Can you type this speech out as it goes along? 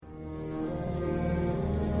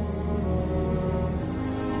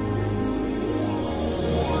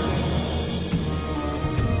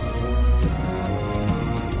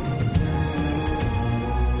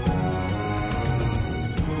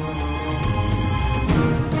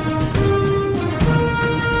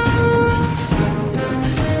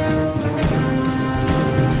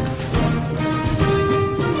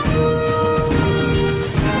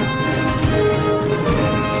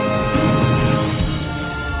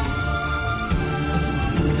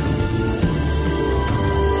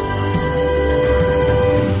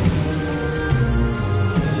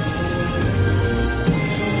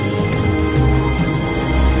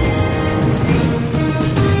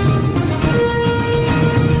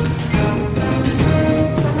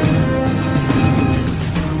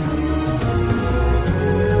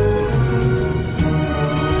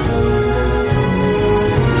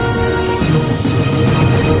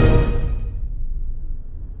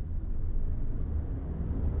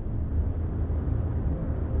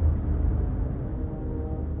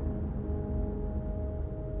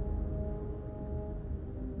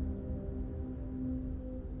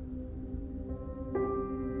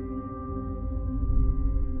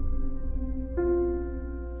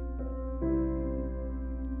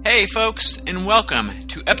Hey folks, and welcome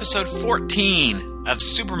to episode 14 of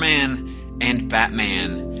Superman and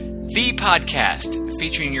Batman, the podcast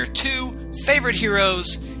featuring your two favorite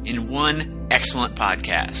heroes in one excellent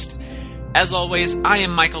podcast. As always, I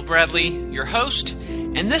am Michael Bradley, your host,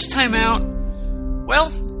 and this time out,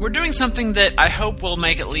 well, we're doing something that I hope will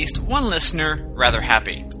make at least one listener rather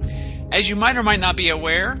happy. As you might or might not be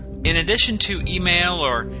aware, in addition to email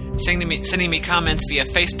or sending me comments via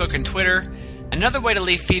Facebook and Twitter, another way to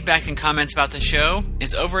leave feedback and comments about the show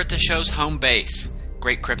is over at the show's home base,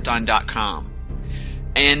 greatkrypton.com.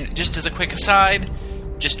 And just as a quick aside,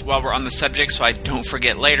 just while we're on the subject so I don't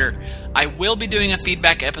forget later, I will be doing a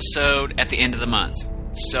feedback episode at the end of the month.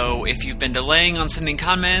 So if you've been delaying on sending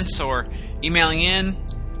comments or emailing in,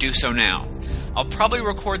 do so now. I'll probably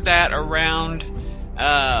record that around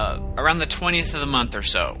the 20th of the month or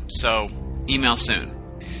so email soon.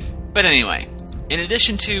 But anyway, in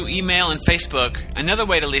addition to email and Facebook, another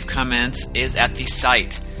way to leave comments is at the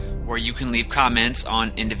site, where you can leave comments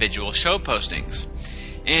on individual show postings.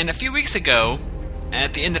 And a few weeks ago,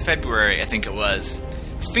 at the end of February, I think it was,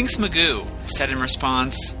 Sphinx Magoo said in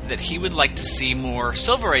response that he would like to see more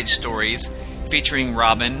Silver Age stories featuring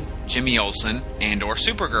Robin, Jimmy Olsen, and or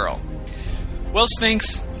Supergirl. Well,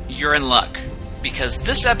 Sphinx, you're in luck, because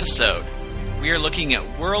this episode, we are looking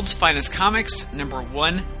at World's Finest Comics number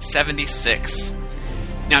 176.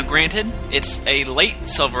 Now granted, it's a late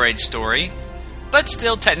Silver Age story, but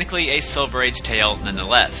still technically a Silver Age tale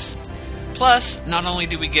nonetheless. Plus, not only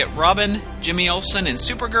do we get Robin, Jimmy Olsen, and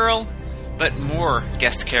Supergirl, but more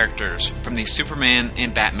guest characters from the Superman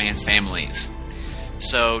and Batman families.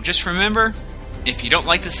 So just remember, if you don't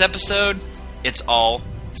like this episode, it's all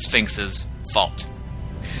Sphinx's fault.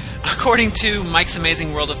 According to Mike's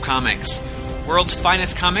Amazing World of Comics, World's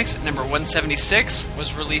Finest Comics number 176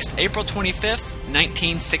 was released April 25th,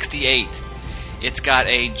 1968. It's got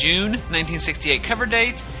a June 1968 cover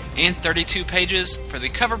date and 32 pages for the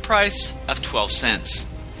cover price of 12 cents.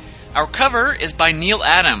 Our cover is by Neal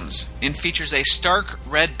Adams and features a stark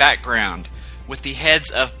red background with the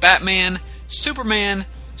heads of Batman, Superman,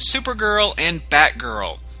 Supergirl, and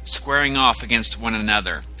Batgirl squaring off against one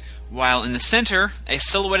another, while in the center, a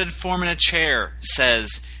silhouetted form in a chair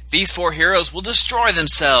says, "These four heroes will destroy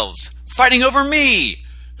themselves, fighting over me!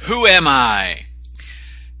 Who am I?"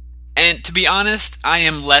 And to be honest, I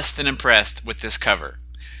am less than impressed with this cover.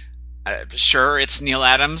 Sure, it's Neal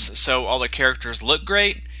Adams, so all the characters look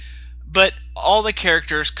great, but all the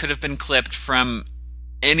characters could have been clipped from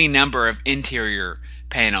any number of interior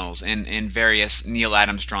panels in various Neal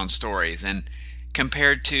Adams drawn stories, and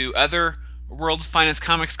compared to other World's Finest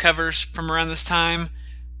Comics covers from around this time,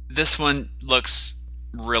 this one looks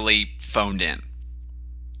really phoned in.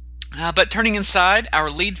 But turning inside, our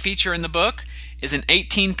lead feature in the book is an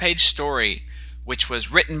 18-page story, which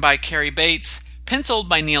was written by Cary Bates, penciled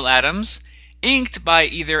by Neal Adams, inked by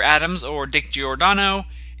either Adams or Dick Giordano,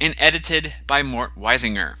 and edited by Mort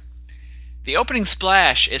Weisinger. The opening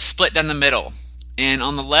splash is split down the middle, and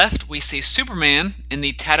on the left we see Superman in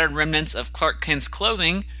the tattered remnants of Clark Kent's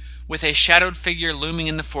clothing, with a shadowed figure looming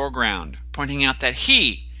in the foreground, pointing out that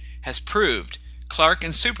he has proved Clark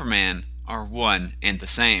and Superman are one and the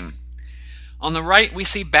same. On the right we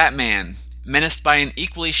see Batman, menaced by an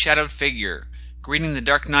equally shadowed figure, greeting the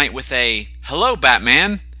Dark Knight with a "Hello,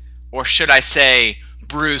 Batman," or should I say,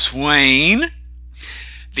 Bruce Wayne?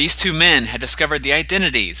 These two men had discovered the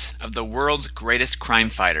identities of the world's greatest crime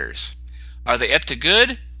fighters. Are they up to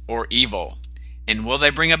good or evil? And will they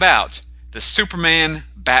bring about the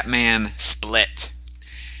Superman-Batman split?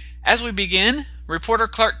 As we begin, reporter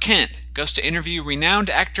Clark Kent goes to interview renowned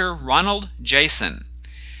actor Ronald Jason.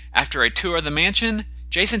 After a tour of the mansion,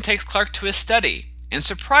 Jason takes Clark to his study and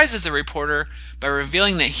surprises the reporter by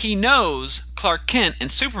revealing that he knows Clark Kent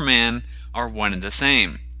and Superman are one and the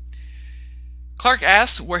same. Clark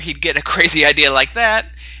asks where he'd get a crazy idea like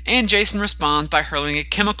that, and Jason responds by hurling a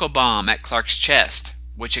chemical bomb at Clark's chest,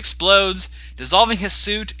 which explodes, dissolving his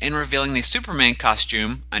suit and revealing the Superman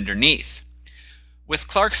costume underneath. With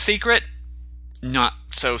Clark's secret not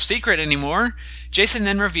so secret anymore, Jason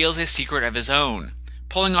then reveals a secret of his own,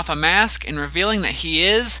 pulling off a mask and revealing that he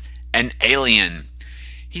is an alien.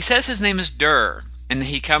 He says his name is Dur, and that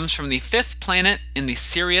he comes from the fifth planet in the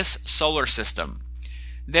Sirius solar system.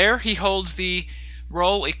 There he holds the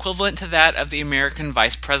role equivalent to that of the American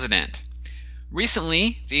vice president.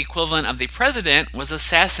 Recently, the equivalent of the president was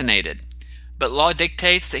assassinated, but law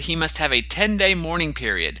dictates that he must have a 10-day mourning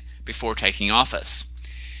period before taking office.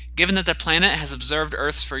 Given that the planet has observed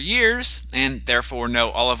Earth's for years, and therefore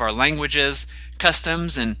know all of our languages,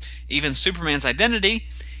 customs, and even Superman's identity,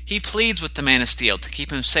 he pleads with the Man of Steel to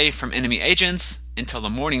keep him safe from enemy agents until the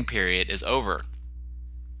mourning period is over.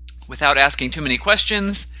 Without asking too many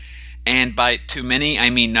questions, and by too many I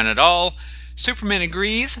mean none at all, Superman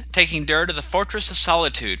agrees, taking Dur to the Fortress of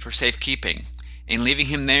Solitude for safekeeping, and leaving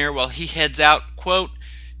him there while he heads out, quote,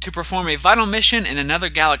 to perform a vital mission in another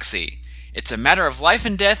galaxy. It's a matter of life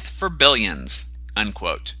and death for billions,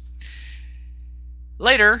 unquote.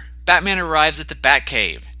 Later, Batman arrives at the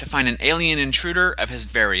Batcave to find an alien intruder of his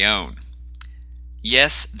very own.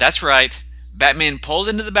 Yes, that's right. Batman pulls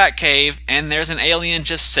into the Batcave and there's an alien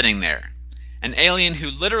just sitting there. An alien who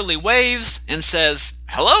literally waves and says,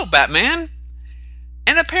 "Hello, Batman!"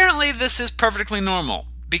 And apparently this is perfectly normal,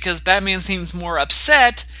 because Batman seems more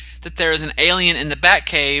upset that there is an alien in the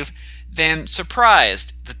Batcave than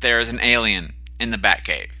surprised that there is an alien in the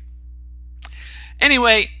Batcave.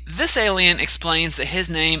 Anyway, this alien explains that his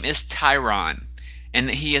name is Tyron, and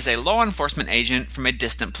that he is a law enforcement agent from a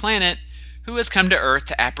distant planet who has come to Earth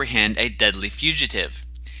to apprehend a deadly fugitive.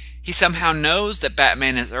 He somehow knows that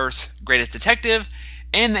Batman is Earth's greatest detective,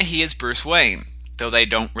 and that he is Bruce Wayne, though they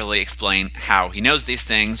don't really explain how he knows these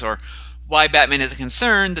things, or why Batman is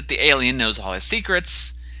concerned that the alien knows all his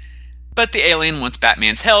secrets. But the alien wants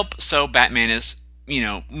Batman's help, so Batman is,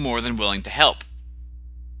 more than willing to help.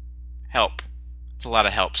 Help. It's a lot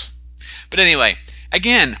of helps. But anyway,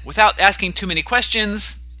 again, without asking too many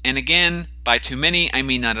questions, and again, by too many I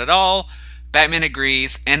mean not at all, Batman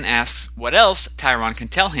agrees and asks what else Tyron can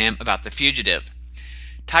tell him about the fugitive.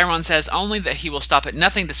 Tyron says only that he will stop at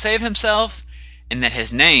nothing to save himself, and that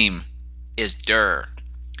his name is Dur.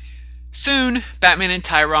 Soon, Batman and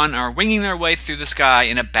Tyron are winging their way through the sky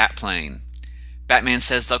in a Batplane. Batman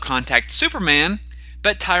says they'll contact Superman,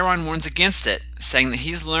 but Tyron warns against it, saying that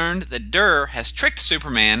he's learned that Dur has tricked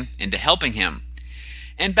Superman into helping him.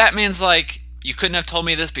 And Batman's like, "You couldn't have told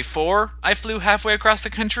me this before I flew halfway across the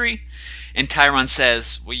country?" And Tyron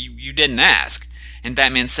says, "Well, you didn't ask." And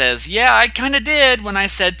Batman says, "Yeah, I kinda did when I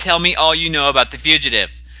said tell me all you know about the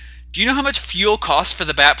fugitive. Do you know how much fuel costs for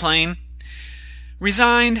the Batplane?"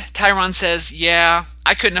 Resigned, Tyron says, "Yeah,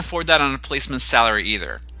 I couldn't afford that on a policeman's salary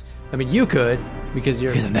either." I mean, you could, because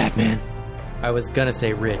you're... Because I'm Batman. I was gonna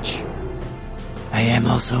say rich. I am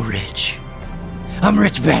also rich. I'm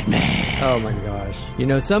rich Batman. Oh my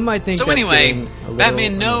gosh. Some might think So that's anyway, getting a little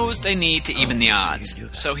Batman knows they need to even the odds,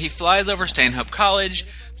 so he flies over Stanhope College,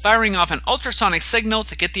 firing off an ultrasonic signal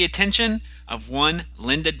to get the attention of one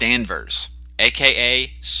Linda Danvers,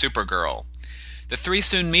 aka Supergirl. The three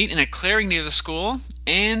soon meet in a clearing near the school,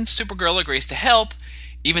 and Supergirl agrees to help,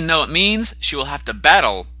 even though it means she will have to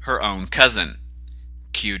battle her own cousin.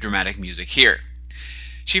 Cue dramatic music here.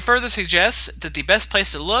 She further suggests that the best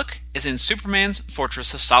place to look is in Superman's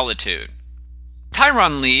Fortress of Solitude.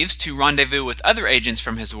 Tyron leaves to rendezvous with other agents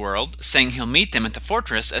from his world, saying he'll meet them at the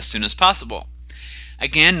fortress as soon as possible.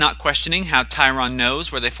 Again, not questioning how Tyron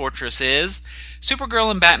knows where the fortress is,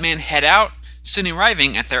 Supergirl and Batman head out, soon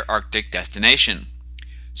arriving at their Arctic destination.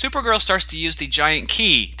 Supergirl starts to use the giant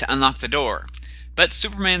key to unlock the door, but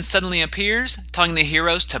Superman suddenly appears, telling the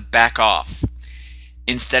heroes to back off.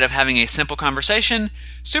 Instead of having a simple conversation,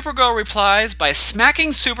 Supergirl replies by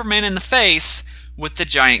smacking Superman in the face with the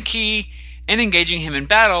giant key and engaging him in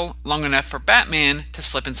battle long enough for Batman to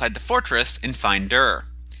slip inside the fortress and find Dur.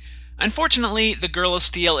 Unfortunately, the Girl of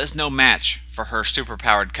Steel is no match for her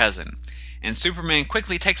superpowered cousin, and Superman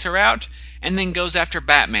quickly takes her out and then goes after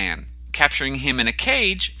Batman, capturing him in a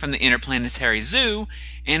cage from the Interplanetary Zoo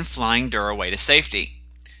and flying Dur away to safety.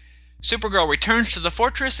 Supergirl returns to the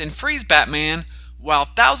fortress and frees Batman, while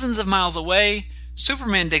thousands of miles away,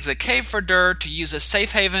 Superman digs a cave for Dur to use as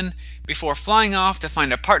safe haven before flying off to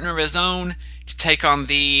find a partner of his own to take on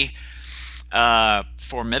the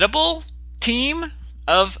formidable team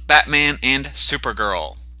of Batman and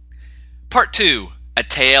Supergirl. Part 2, A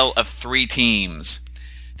Tale of Three Teams.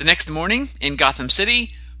 The next morning, in Gotham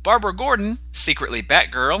City, Barbara Gordon, secretly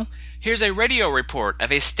Batgirl, hears a radio report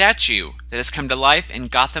of a statue that has come to life in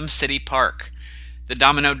Gotham City Park. The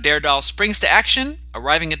Domino Daredevil springs to action,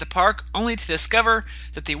 arriving at the park only to discover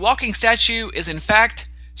that the walking statue is in fact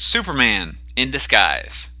Superman in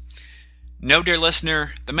disguise. No, dear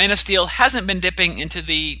listener, the Man of Steel hasn't been dipping into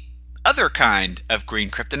the other kind of green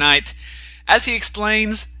kryptonite. As he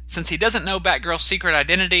explains, since he doesn't know Batgirl's secret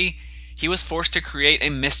identity, he was forced to create a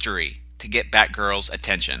mystery to get Batgirl's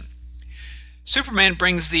attention. Superman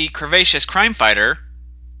brings the curvaceous crime fighter,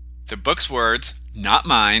 the book's words, not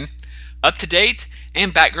mine, up to date,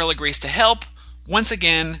 and Batgirl agrees to help, once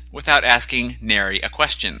again without asking nary a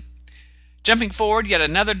question. Jumping forward yet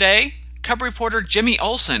another day, Cub reporter Jimmy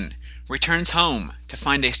Olsen returns home to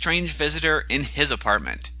find a strange visitor in his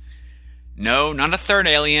apartment. No, not a third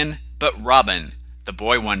alien, but Robin, the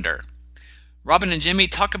boy wonder. Robin and Jimmy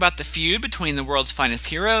talk about the feud between the world's finest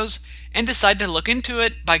heroes and decide to look into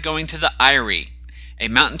it by going to the Eyrie, a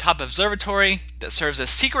mountaintop observatory that serves as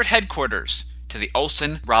secret headquarters to the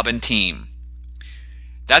Olsen-Robin team.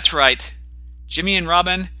 That's right, Jimmy and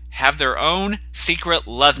Robin have their own secret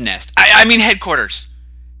love nest. I mean headquarters.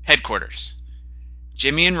 Headquarters.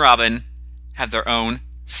 Jimmy and Robin have their own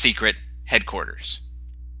secret headquarters.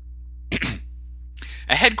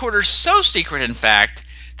 A headquarters so secret, in fact,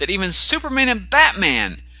 that even Superman and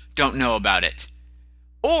Batman don't know about it.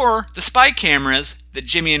 Or the spy cameras that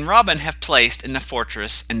Jimmy and Robin have placed in the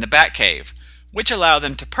fortress in the Batcave, which allow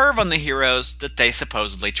them to perv on the heroes that they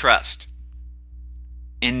supposedly trust.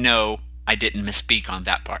 And no, I didn't misspeak on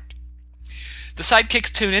that part. The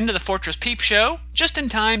sidekicks tune into the Fortress Peep Show just in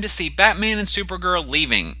time to see Batman and Supergirl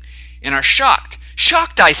leaving, and are shocked,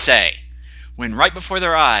 I say, when right before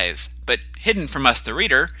their eyes, but hidden from us the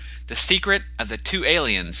reader, the secret of the two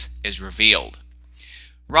aliens is revealed.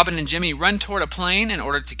 Robin and Jimmy run toward a plane in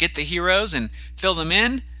order to get the heroes and fill them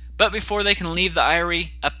in, but before they can leave the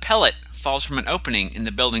Eyrie, a pellet falls from an opening in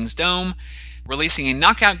the building's dome, releasing a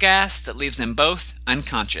knockout gas that leaves them both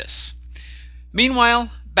unconscious.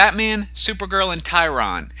 Meanwhile, Batman, Supergirl, and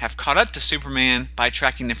Tyron have caught up to Superman by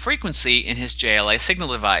tracking the frequency in his JLA signal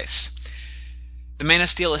device. The Man of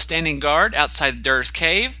Steel is standing guard outside Durr's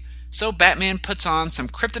cave, so Batman puts on some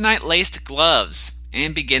kryptonite-laced gloves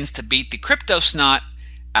and begins to beat the crypto snot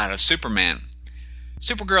out of Superman.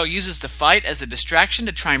 Supergirl uses the fight as a distraction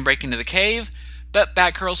to try and break into the cave, but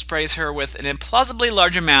Batgirl sprays her with an implausibly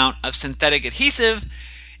large amount of synthetic adhesive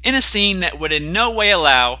in a scene that would in no way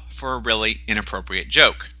allow for a really inappropriate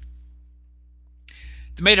joke.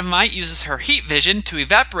 The Maid of Might uses her heat vision to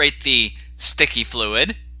evaporate the sticky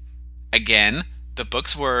fluid. Again, the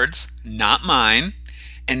book's words, not mine,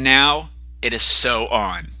 and now it is so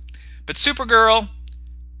on. But Supergirl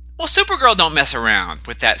don't mess around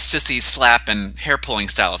with that sissy slap and hair-pulling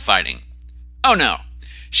style of fighting. Oh no,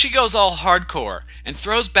 she goes all hardcore and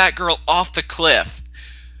throws Batgirl off the cliff.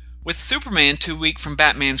 With Superman too weak from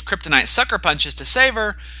Batman's kryptonite sucker punches to save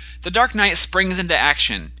her, the Dark Knight springs into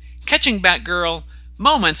action, catching Batgirl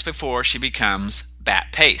moments before she becomes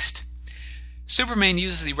Bat-Paste. Superman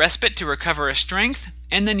uses the respite to recover his strength,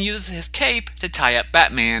 and then uses his cape to tie up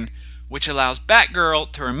Batman, which allows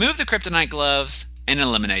Batgirl to remove the kryptonite gloves and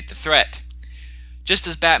eliminate the threat. Just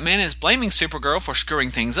as Batman is blaming Supergirl for screwing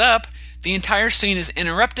things up, the entire scene is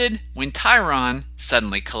interrupted when Tyron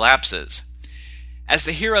suddenly collapses. As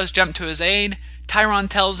the heroes jump to his aid, Tyron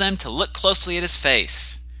tells them to look closely at his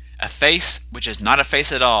face. A face which is not a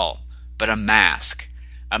face at all, but a mask.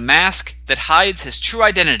 A mask that hides his true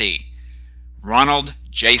identity. Ronald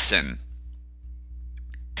Jason.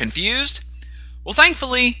 Confused? Well,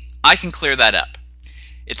 thankfully, I can clear that up.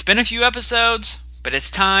 It's been a few episodes, but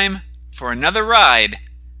it's time for another ride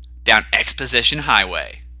down Exposition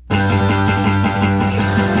Highway.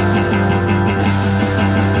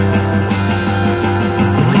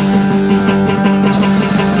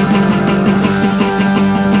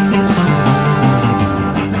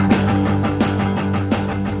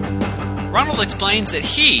 Ronald explains that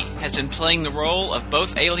he has been playing the role of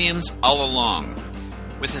both aliens all along.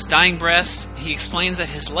 With his dying breaths, he explains that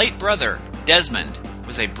his late brother, Desmond,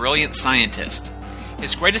 was a brilliant scientist.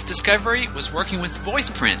 His greatest discovery was working with voice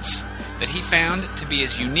prints that he found to be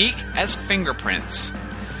as unique as fingerprints.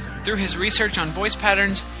 Through his research on voice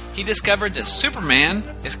patterns, he discovered that Superman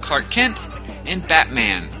is Clark Kent and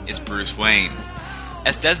Batman is Bruce Wayne.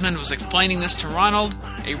 As Desmond was explaining this to Ronald,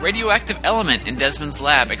 a radioactive element in Desmond's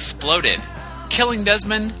lab exploded, killing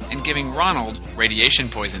Desmond and giving Ronald radiation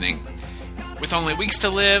poisoning. With only weeks to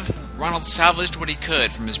live, Ronald salvaged what he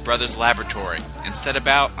could from his brother's laboratory and set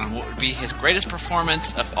about on what would be his greatest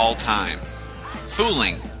performance of all time,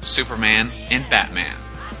 fooling Superman and Batman.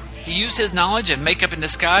 He used his knowledge of makeup and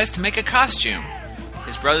disguise to make a costume,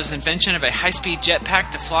 his brother's invention of a high-speed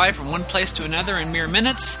jetpack to fly from one place to another in mere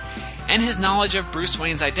minutes, and his knowledge of Bruce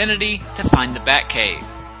Wayne's identity to find the Batcave.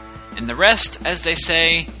 And the rest, as they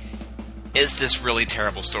say, is this really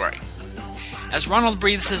terrible story. As Ronald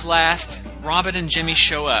breathes his last, Robin and Jimmy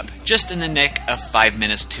show up, just in the nick of 5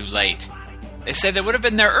 minutes too late. They say they would have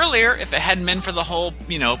been there earlier if it hadn't been for the whole,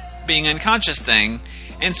 being unconscious thing,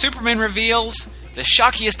 and Superman reveals, the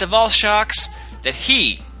shockiest of all shocks, that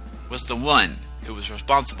he was the one who was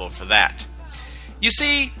responsible for that. You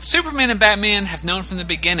see, Superman and Batman have known from the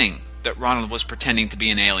beginning that Ronald was pretending to be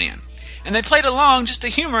an alien, and they played along just to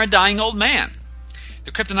humor a dying old man.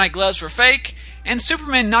 The kryptonite gloves were fake, and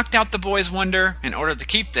Superman knocked out the boys' wonder in order to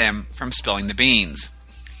keep them from spilling the beans.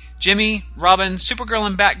 Jimmy, Robin, Supergirl,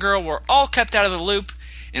 and Batgirl were all kept out of the loop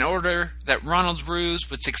in order that Ronald's ruse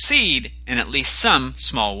would succeed in at least some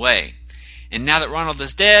small way. And now that Ronald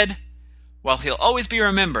is dead, while he'll always be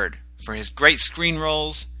remembered for his great screen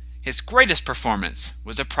roles, his greatest performance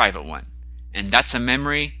was a private one. And that's a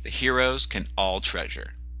memory the heroes can all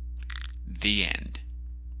treasure. The end.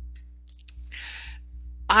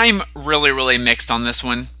 I'm really mixed on this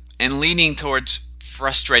one, and leaning towards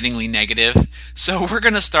frustratingly negative, so we're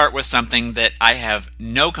going to start with something that I have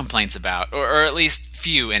no complaints about, or at least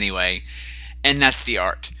few anyway, and that's the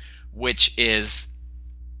art, which is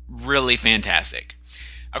really fantastic.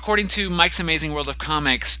 According to Mike's Amazing World of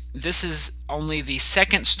Comics, this is only the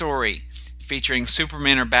second story featuring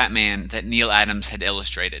Superman or Batman that Neil Adams had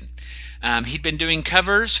illustrated. He'd been doing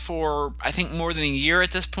covers for, I think, more than a year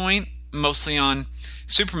at this point, mostly on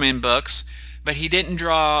Superman books, but he didn't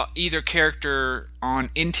draw either character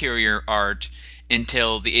on interior art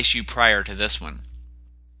until the issue prior to this one.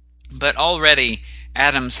 But already,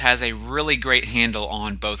 Adams has a really great handle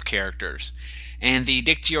on both characters, and the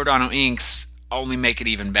Dick Giordano inks only make it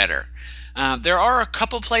even better. There are a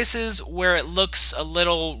couple places where it looks a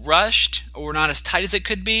little rushed or not as tight as it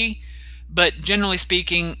could be, but generally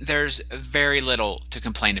speaking, there's very little to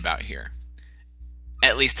complain about here,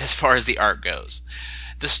 at least as far as the art goes.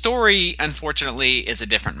 The story, unfortunately, is a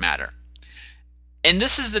different matter. And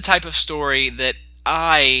this is the type of story that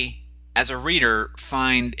I, as a reader,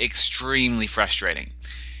 find extremely frustrating.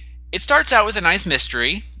 It starts out with a nice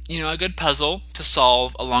mystery, a good puzzle to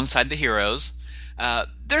solve alongside the heroes.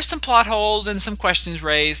 There's some plot holes and some questions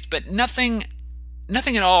raised, but nothing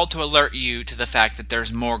at all to alert you to the fact that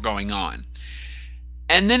there's more going on.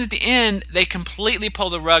 And then at the end, they completely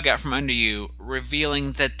pull the rug out from under you,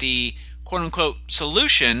 revealing that the quote-unquote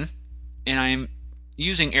solution, and I'm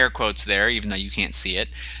using air quotes there, even though you can't see it,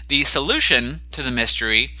 the solution to the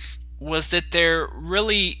mystery was that there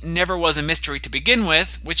really never was a mystery to begin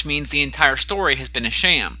with, which means the entire story has been a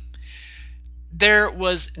sham. There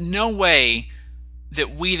was no way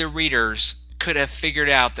that we, the readers, could have figured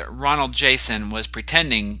out that Ronald Jason was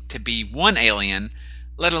pretending to be one alien,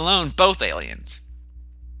 let alone both aliens.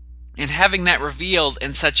 And having that revealed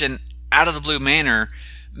in such an out-of-the-blue manner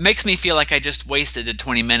makes me feel like I just wasted the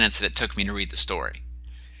 20 minutes that it took me to read the story.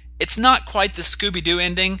 It's not quite the Scooby-Doo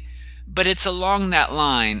ending, but it's along that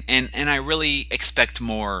line, and I really expect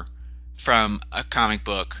more from a comic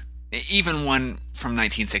book, even one from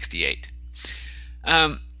 1968.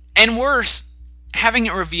 And worse, having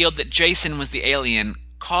it revealed that Jason was the alien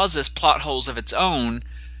causes plot holes of its own,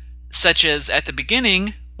 such as at the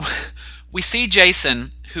beginning, we see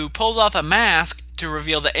Jason, who pulls off a mask to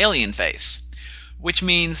reveal the alien face, which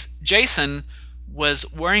means Jason was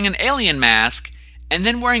wearing an alien mask and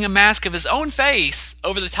then wearing a mask of his own face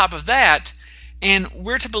over the top of that, and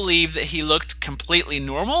we're to believe that he looked completely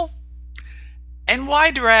normal? And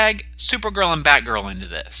why drag Supergirl and Batgirl into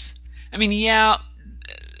this? I mean, yeah,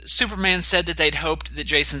 Superman said that they'd hoped that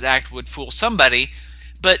Jason's act would fool somebody,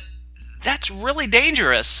 but that's really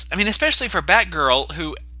dangerous. I mean, especially for Batgirl,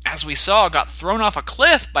 who, as we saw, got thrown off a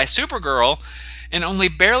cliff by Supergirl and only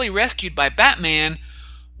barely rescued by Batman,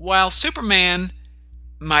 while Superman,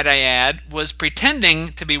 might I add, was pretending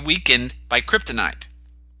to be weakened by kryptonite.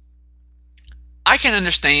 I can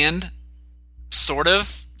understand, sort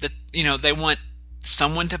of, that, they want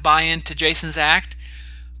someone to buy into Jason's act,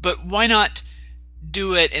 but why not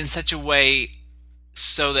do it in such a way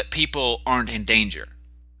so that people aren't in danger?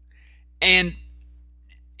 And,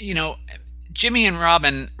 Jimmy and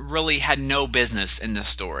Robin really had no business in this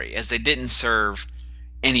story, as they didn't serve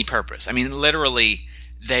any purpose. I mean, literally,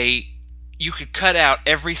 you could cut out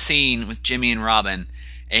every scene with Jimmy and Robin,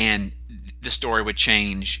 and the story would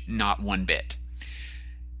change not one bit.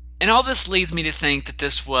 And all this leads me to think that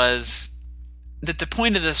the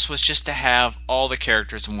point of this was just to have all the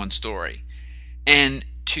characters in one story, and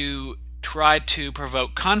to try to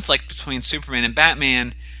provoke conflict between Superman and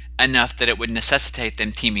Batman enough that it would necessitate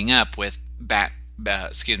them teaming up with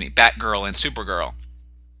Batgirl and Supergirl.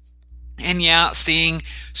 And yeah, seeing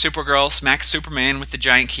Supergirl smack Superman with the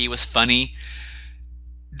giant key was funny.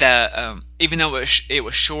 Even though it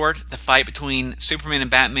was short, the fight between Superman and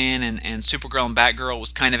Batman and Supergirl and Batgirl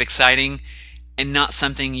was kind of exciting and not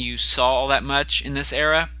something you saw all that much in this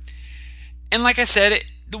era. And like I said,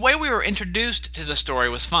 the way we were introduced to the story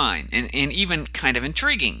was fine and even kind of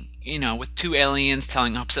intriguing, with two aliens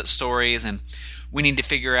telling opposite stories, and we need to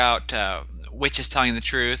figure out which is telling the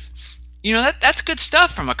truth. That's good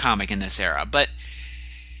stuff from a comic in this era, but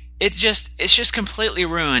it's just completely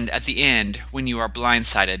ruined at the end when you are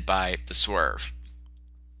blindsided by the swerve.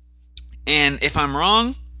 And if I'm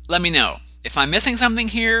wrong, let me know. If I'm missing something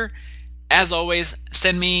here, as always,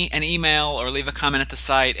 send me an email or leave a comment at the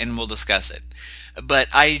site and we'll discuss it. But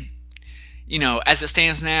as it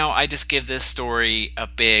stands now, I just give this story a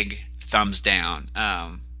big thumbs down.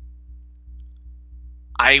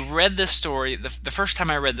 I read this story, the first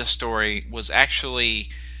time I read this story was actually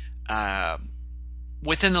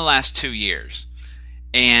within the last 2 years.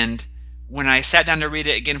 And when I sat down to read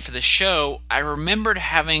it again for the show, I remembered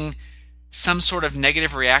having some sort of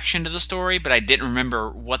negative reaction to the story, but I didn't remember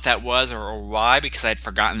what that was or why, because I had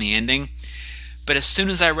forgotten the ending. But as soon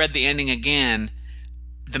as I read the ending again,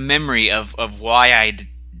 the memory of why I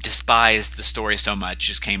despised the story so much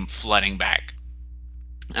just came flooding back.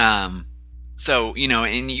 So,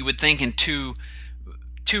 and you would think in two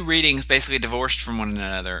readings basically divorced from one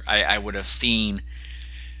another, I would have seen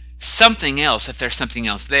something else if there's something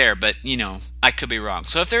else there, but I could be wrong.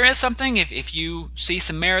 So if there is something, if you see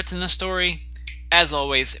some merits in the story, as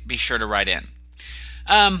always, be sure to write in.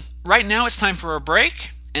 Right now it's time for a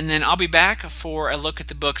break, and then I'll be back for a look at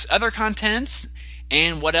the book's other contents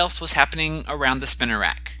and what else was happening around the spinner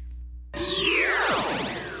rack.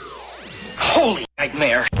 Holy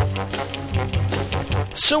nightmare.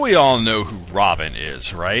 So we all know who Robin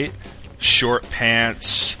is, right? Short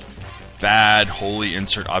pants, bad, wholly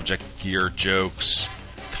insert object gear jokes,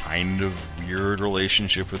 kind of weird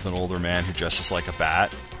relationship with an older man who dresses like a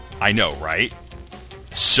bat. I know, right?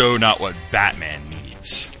 So not what Batman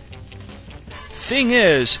needs. Thing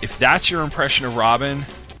is, if that's your impression of Robin,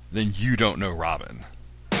 then you don't know Robin.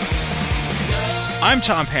 I'm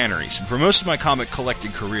Tom Panarese, and for most of my comic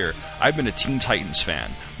collecting career, I've been a Teen Titans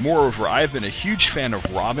fan. Moreover, I've been a huge fan of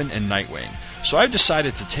Robin and Nightwing, so I've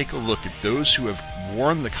decided to take a look at those who have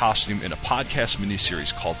worn the costume in a podcast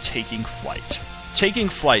miniseries called Taking Flight. Taking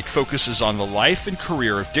Flight focuses on the life and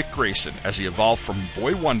career of Dick Grayson as he evolved from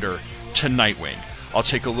Boy Wonder to Nightwing. I'll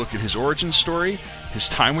take a look at his origin story, his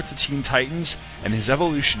time with the Teen Titans, and his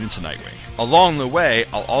evolution into Nightwing. Along the way,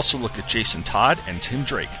 I'll also look at Jason Todd and Tim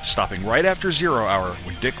Drake, stopping right after 0 Hour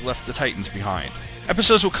when Dick left the Titans behind.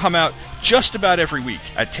 Episodes will come out just about every week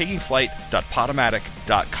at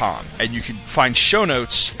takingflight.podomatic.com, and you can find show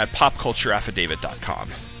notes at popcultureaffidavit.com.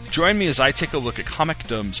 Join me as I take a look at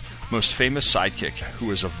Comicdom's most famous sidekick, who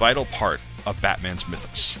is a vital part of Batman's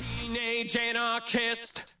mythos. Teenage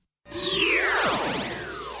anarchist.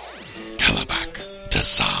 Kalabak,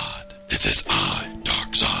 Tassad, it is I,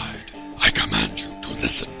 Darkseid. I command you to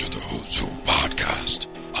listen to the Who's Who podcast.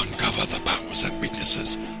 Uncover the powers and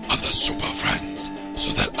weaknesses of the Super Friends,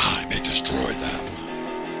 so that I may destroy them.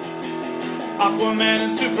 Aquaman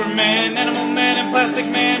and Superman, Animal Man and Plastic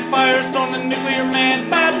Man, Firestorm and Nuclear Man,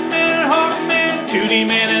 Batman and Hawkman, 2D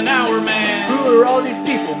Man and Hour Man. Who are all these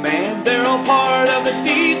people, man? They're all part of the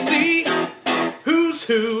DC Who's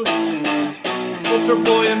Who. Ultra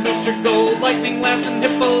Boy and Booster Gold, Lightning Lass and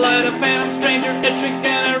Hippolyta, Phantom Stranger, Etrick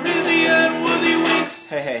and Arisia and Woozy Winks.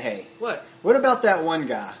 Hey. What? What about that one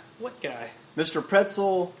guy? What guy? Mr.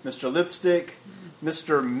 Pretzel, Mr. Lipstick,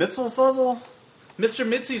 Mr. Mitzelfuzzle? Mr.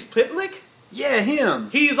 Mitzi's Pitlick? Yeah, him.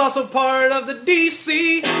 He's also part of the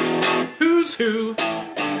DC Who's Who.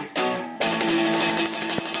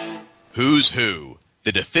 Who's Who,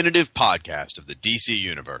 the definitive podcast of the DC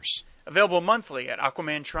Universe. Available monthly at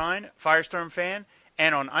Aquaman Shrine, Firestorm Fan,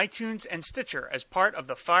 and on iTunes and Stitcher as part of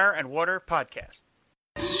the Fire and Water podcast.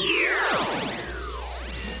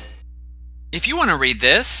 If you want to read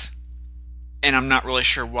this, and I'm not really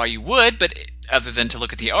sure why you would, but other than to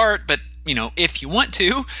look at the art, but if you want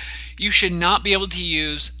to, you should not be able to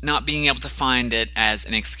use not being able to find it as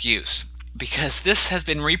an excuse, because this has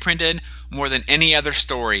been reprinted more than any other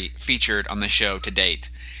story featured on the show to date,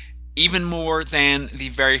 even more than the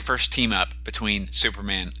very first team-up between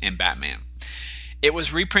Superman and Batman. It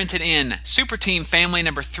was reprinted in Super Team Family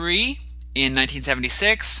number 3 in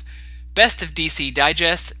 1976, Best of DC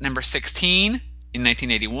Digest number 16 in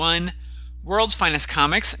 1981, World's Finest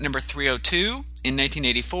Comics number 302 in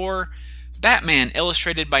 1984, Batman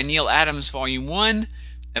Illustrated by Neil Adams Volume 1,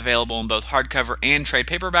 available in both hardcover and trade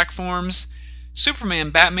paperback forms, Superman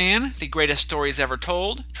Batman, The Greatest Stories Ever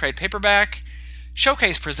Told, trade paperback,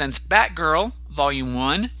 Showcase Presents Batgirl, Volume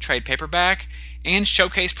 1, trade paperback, and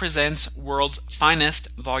Showcase Presents World's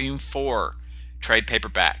Finest, Volume 4, trade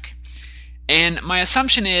paperback. And my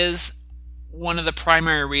assumption is one of the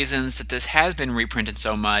primary reasons that this has been reprinted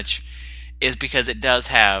so much is because it does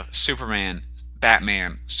have Superman,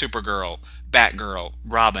 Batman, Supergirl, Batgirl,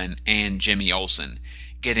 Robin, and Jimmy Olsen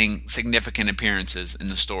getting significant appearances in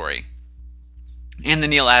the story. And the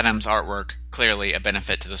Neil Adams artwork, clearly a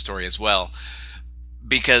benefit to the story as well,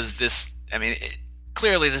 because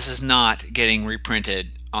clearly this is not getting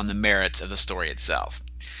reprinted on the merits of the story itself.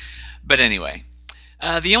 But anyway,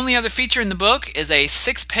 the only other feature in the book is a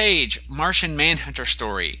 6-page Martian Manhunter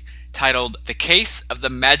story titled The Case of the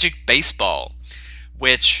Magic Baseball,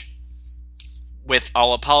 which, with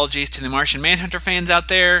all apologies to the Martian Manhunter fans out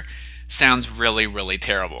there, sounds really, really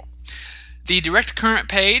terrible. The Direct Current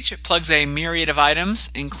page plugs a myriad of items,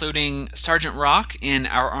 including Sergeant Rock in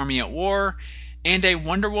Our Army at War, and a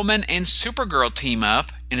Wonder Woman and Supergirl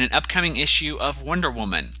team-up in an upcoming issue of Wonder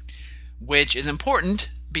Woman, which is important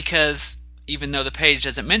because, even though the page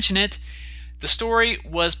doesn't mention it, the story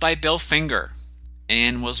was by Bill Finger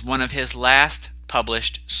and was one of his last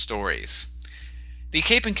published stories. The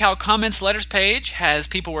Cape and Cowl Comments Letters page has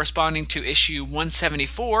people responding to issue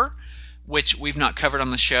 174, which we've not covered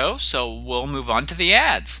on the show, so we'll move on to the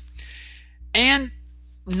ads. And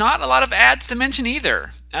not a lot of ads to mention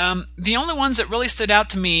either. The only ones that really stood out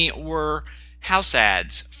to me were house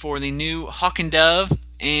ads for the new Hawk and Dove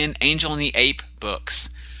and Angel and the Ape books.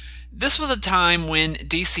 This was a time when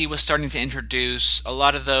DC was starting to introduce a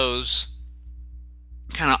lot of those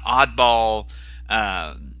kind of oddball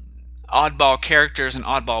characters and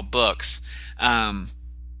oddball books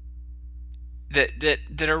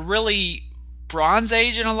that are really Bronze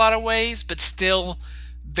Age in a lot of ways, but still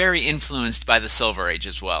very influenced by the Silver Age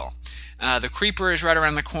as well. The Creeper is right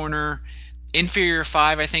around the corner. Inferior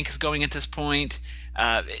 5, I think, is going at this point.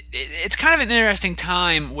 It's kind of an interesting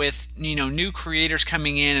time with new creators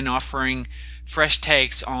coming in and offering fresh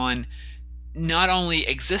takes on not only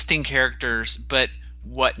existing characters, but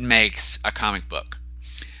what makes a comic book.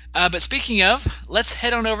 But speaking of, let's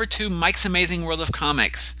head on over to Mike's Amazing World of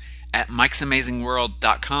Comics at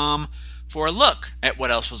Mike'sAmazingWorld.com for a look at what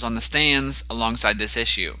else was on the stands alongside this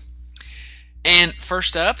issue. And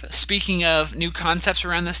first up, speaking of new concepts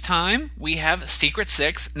around this time, we have Secret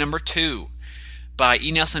Six number 2 by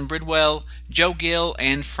E. Nelson Bridwell, Joe Gill,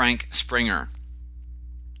 and Frank Springer.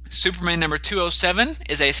 Superman number 207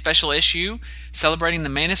 is a special issue celebrating the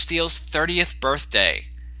Man of Steel's 30th birthday.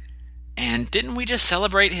 And didn't we just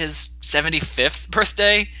celebrate his 75th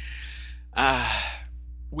birthday?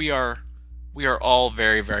 We are all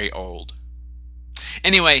very, very old.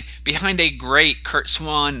 Anyway, behind a great Kurt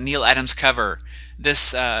Swan, Neil Adams cover,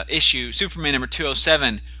 this issue, Superman number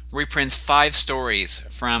 207, reprints 5 stories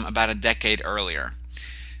from about a decade earlier.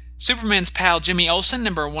 Superman's pal Jimmy Olsen,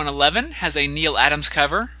 number 111, has a Neil Adams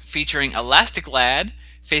cover featuring Elastic Lad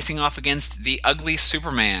facing off against the ugly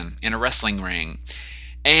Superman in a wrestling ring.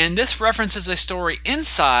 And this references a story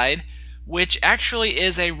inside, which actually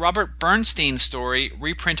is a Robert Bernstein story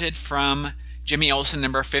reprinted from Jimmy Olsen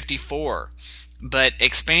number 54, but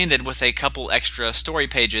expanded with a couple extra story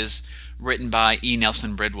pages written by E.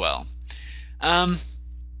 Nelson Bridwell.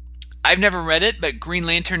 I've never read it, but Green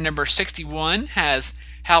Lantern number 61 has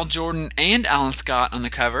Hal Jordan and Alan Scott on the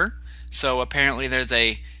cover, so apparently there's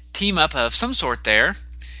a team-up of some sort there.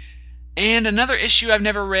 And another issue I've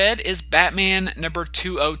never read is Batman number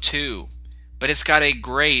 202, but it's got a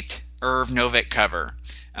great Irv Novick cover.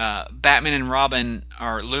 Batman and Robin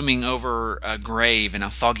are looming over a grave in a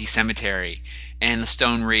foggy cemetery, and the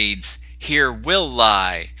stone reads, "Here will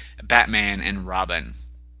lie Batman and Robin."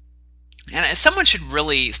 And someone should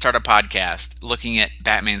really start a podcast looking at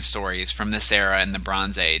Batman stories from this era in the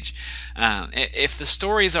Bronze Age. If the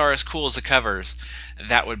stories are as cool as the covers,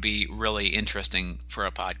 that would be really interesting for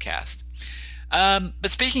a podcast. But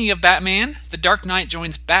speaking of Batman, The Dark Knight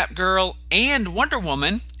joins Batgirl and Wonder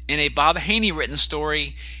Woman in a Bob Haney written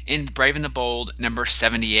story in Brave and the Bold number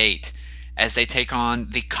 78, as they take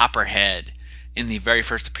on the Copperhead in the very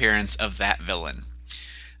first appearance of that villain.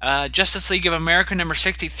 Justice League of America number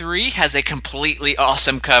 63 has a completely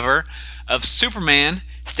awesome cover of Superman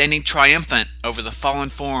standing triumphant over the fallen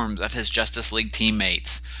forms of his Justice League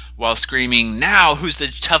teammates, while screaming, "Now who's the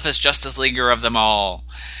toughest Justice Leaguer of them all?"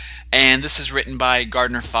 And this is written by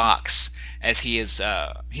Gardner Fox, as he's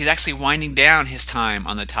actually winding down his time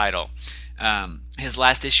on the title. His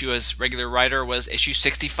last issue as regular writer was issue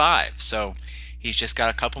 65, so he's just got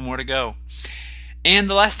a couple more to go. And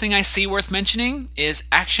the last thing I see worth mentioning is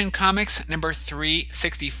Action Comics number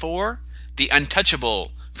 364, The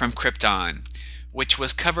Untouchable from Krypton, which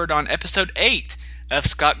was covered on episode 8 of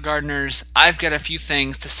Scott Gardner's I've Got a Few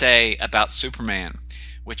Things to Say About Superman,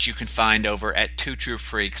 which you can find over at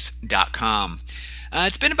twotruefreaks.com.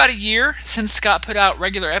 It's been about a year since Scott put out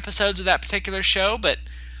regular episodes of that particular show, but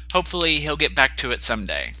hopefully he'll get back to it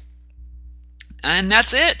someday. And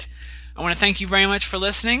that's it. I want to thank you very much for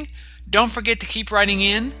listening. Don't forget to keep writing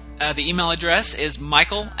in. The email address is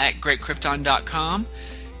michael@greatkrypton.com.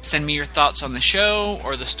 Send me your thoughts on the show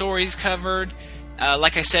or the stories covered.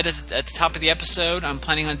 Like I said at the top of the episode, I'm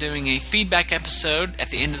planning on doing a feedback episode at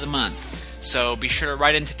the end of the month. So be sure to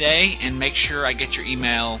write in today and make sure I get your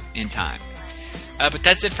email in time. But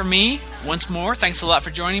that's it for me. Once more, thanks a lot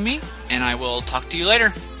for joining me, and I will talk to you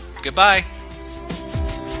later. Goodbye.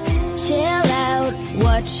 Chill out,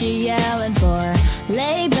 what you yelling for?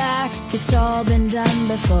 Lay back, it's all been done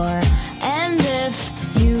before. And if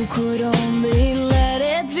you could only let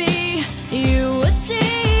it be, you would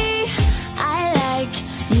see I like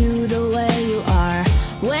you the way you are.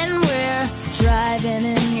 When we're driving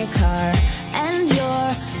in your car and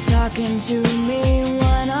you're talking to me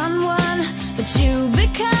one-on-one, but you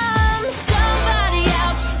become somebody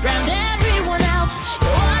else, round everyone else.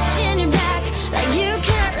 You're watching your back like you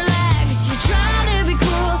can't relax. You're trying to be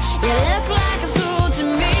cool, you look like a fool to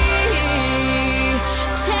me.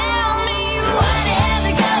 Tell me why you have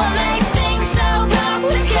to go and make things so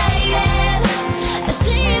complicated. I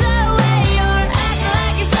see the way you're acting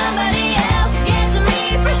like you're somebody else, gets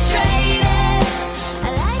me frustrated.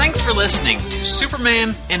 Thanks for listening to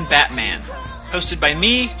Superman and Batman, hosted by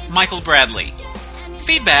me, Michael Bradley.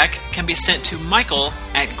 Feedback can be sent to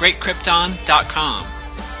michael@greatkrypton.com.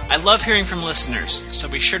 I love hearing from listeners, so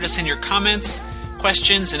be sure to send your comments,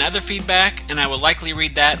 questions, and other feedback, and I will likely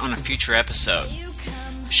read that on a future episode.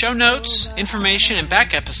 Show notes, information, and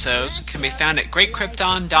back episodes can be found at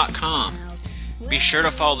greatkrypton.com. Be sure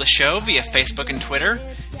to follow the show via Facebook and Twitter,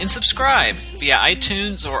 and subscribe via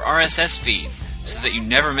iTunes or RSS feed so that you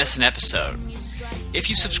never miss an episode. If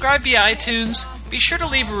you subscribe via iTunes, be sure to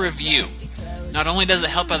leave a review. Not only does it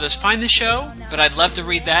help others find the show, but I'd love to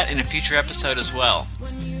read that in a future episode as well.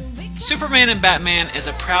 Superman and Batman is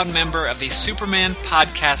a proud member of the Superman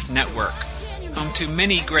Podcast Network, home to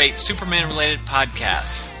many great Superman-related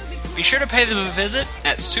podcasts. Be sure to pay them a visit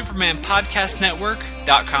at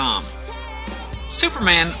supermanpodcastnetwork.com.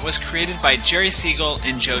 Superman was created by Jerry Siegel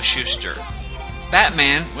and Joe Shuster.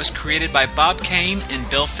 Batman was created by Bob Kane and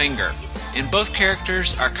Bill Finger, and both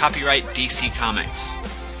characters are copyright DC Comics.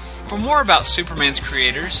 For more about Superman's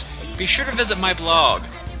creators, be sure to visit my blog,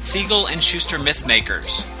 Siegel and Shuster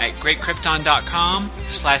Mythmakers, at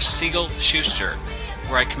greatkrypton.com/Siegel Shuster,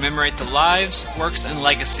 where I commemorate the lives, works, and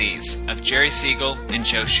legacies of Jerry Siegel and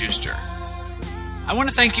Joe Shuster. I want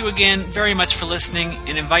to thank you again very much for listening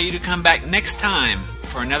and invite you to come back next time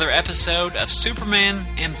for another episode of Superman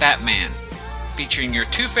and Batman, featuring your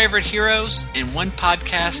two favorite heroes in one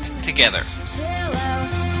podcast together.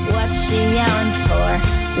 What she yelling for?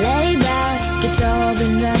 Lay back, it's all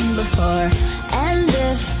been done before. And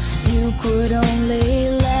if you could only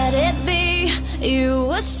let it be, you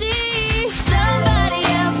will see somebody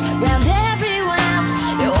else, round everyone else.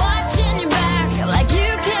 You're watching your back like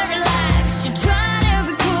you can't relax. You're trying to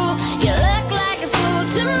be cool, you look like a fool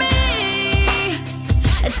to me.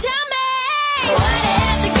 Tell me why you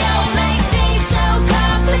have to go and make things so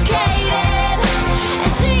complicated.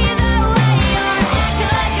 And see the way you're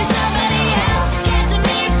acting like you're somebody else, gets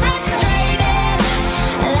me frustrated.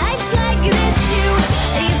 Life's like this, you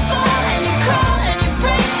fall and you crawl and you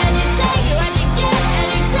break and you take what you get and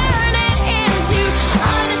you turn it into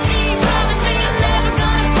honesty. Promise me I'm never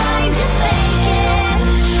gonna find you faking.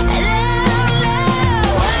 Love,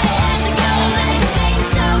 why you have to go and make things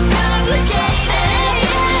so complicated?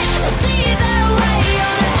 See the way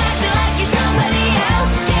you're acting like you're somebody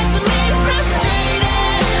else, gets me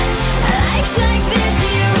frustrated. Life's like this,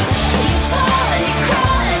 you fall and you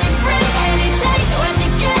crawl and you break and you take what you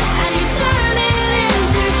get and you turn it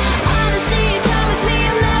into honesty. You promise me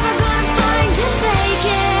I'm never gonna find you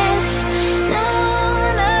fakest. No,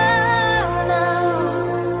 no,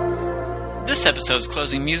 no. This episode's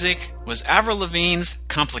closing music was Avril Lavigne's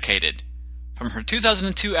Complicated, from her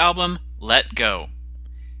 2002 album, Let Go.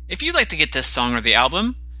 If you'd like to get this song or the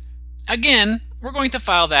album, again, we're going to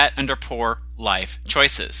file that under Poor Life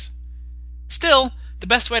Choices. Still, the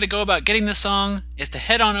best way to go about getting the song is to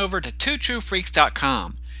head on over to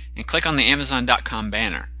twotruefreaks.com and click on the Amazon.com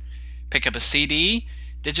banner. Pick up a CD,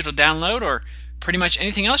 digital download, or pretty much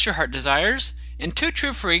anything else your heart desires, and Two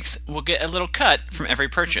True Freaks will get a little cut from every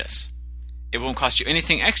purchase. It won't cost you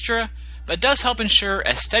anything extra, but does help ensure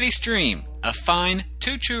a steady stream of fine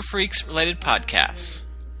Two True Freaks related podcasts.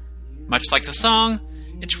 Much like the song,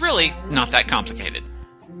 it's really not that complicated.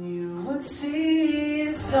 You would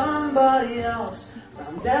see somebody else,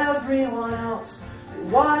 around everyone else. You're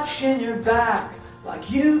watching your back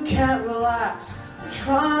like you can't relax. You're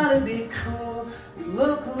trying to be cool, you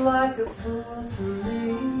look like a fool to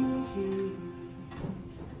me.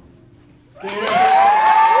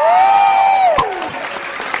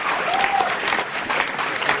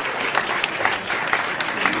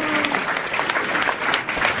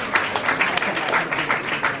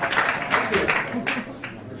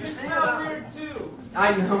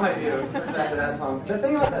 I know I do. Except after that song. The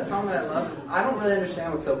thing about that song that I love is I don't really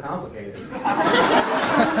understand what's so complicated. It's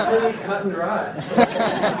really cut and dry.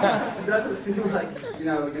 It doesn't seem like, you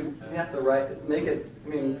have to make it,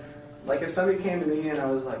 like if somebody came to me and I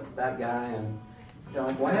was like that guy and they're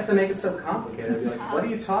like, why do you have to make it so complicated? I'd be like, what are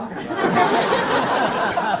you talking about?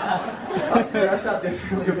 I dress up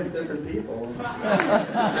differently with different people.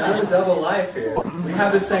 I live a double life here. We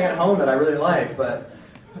have this thing at home that I really like, but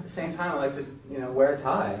at the same time I like to, wear a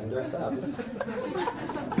tie and dress up.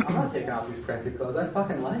 I'm not taking off these crappy clothes. I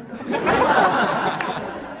fucking like them.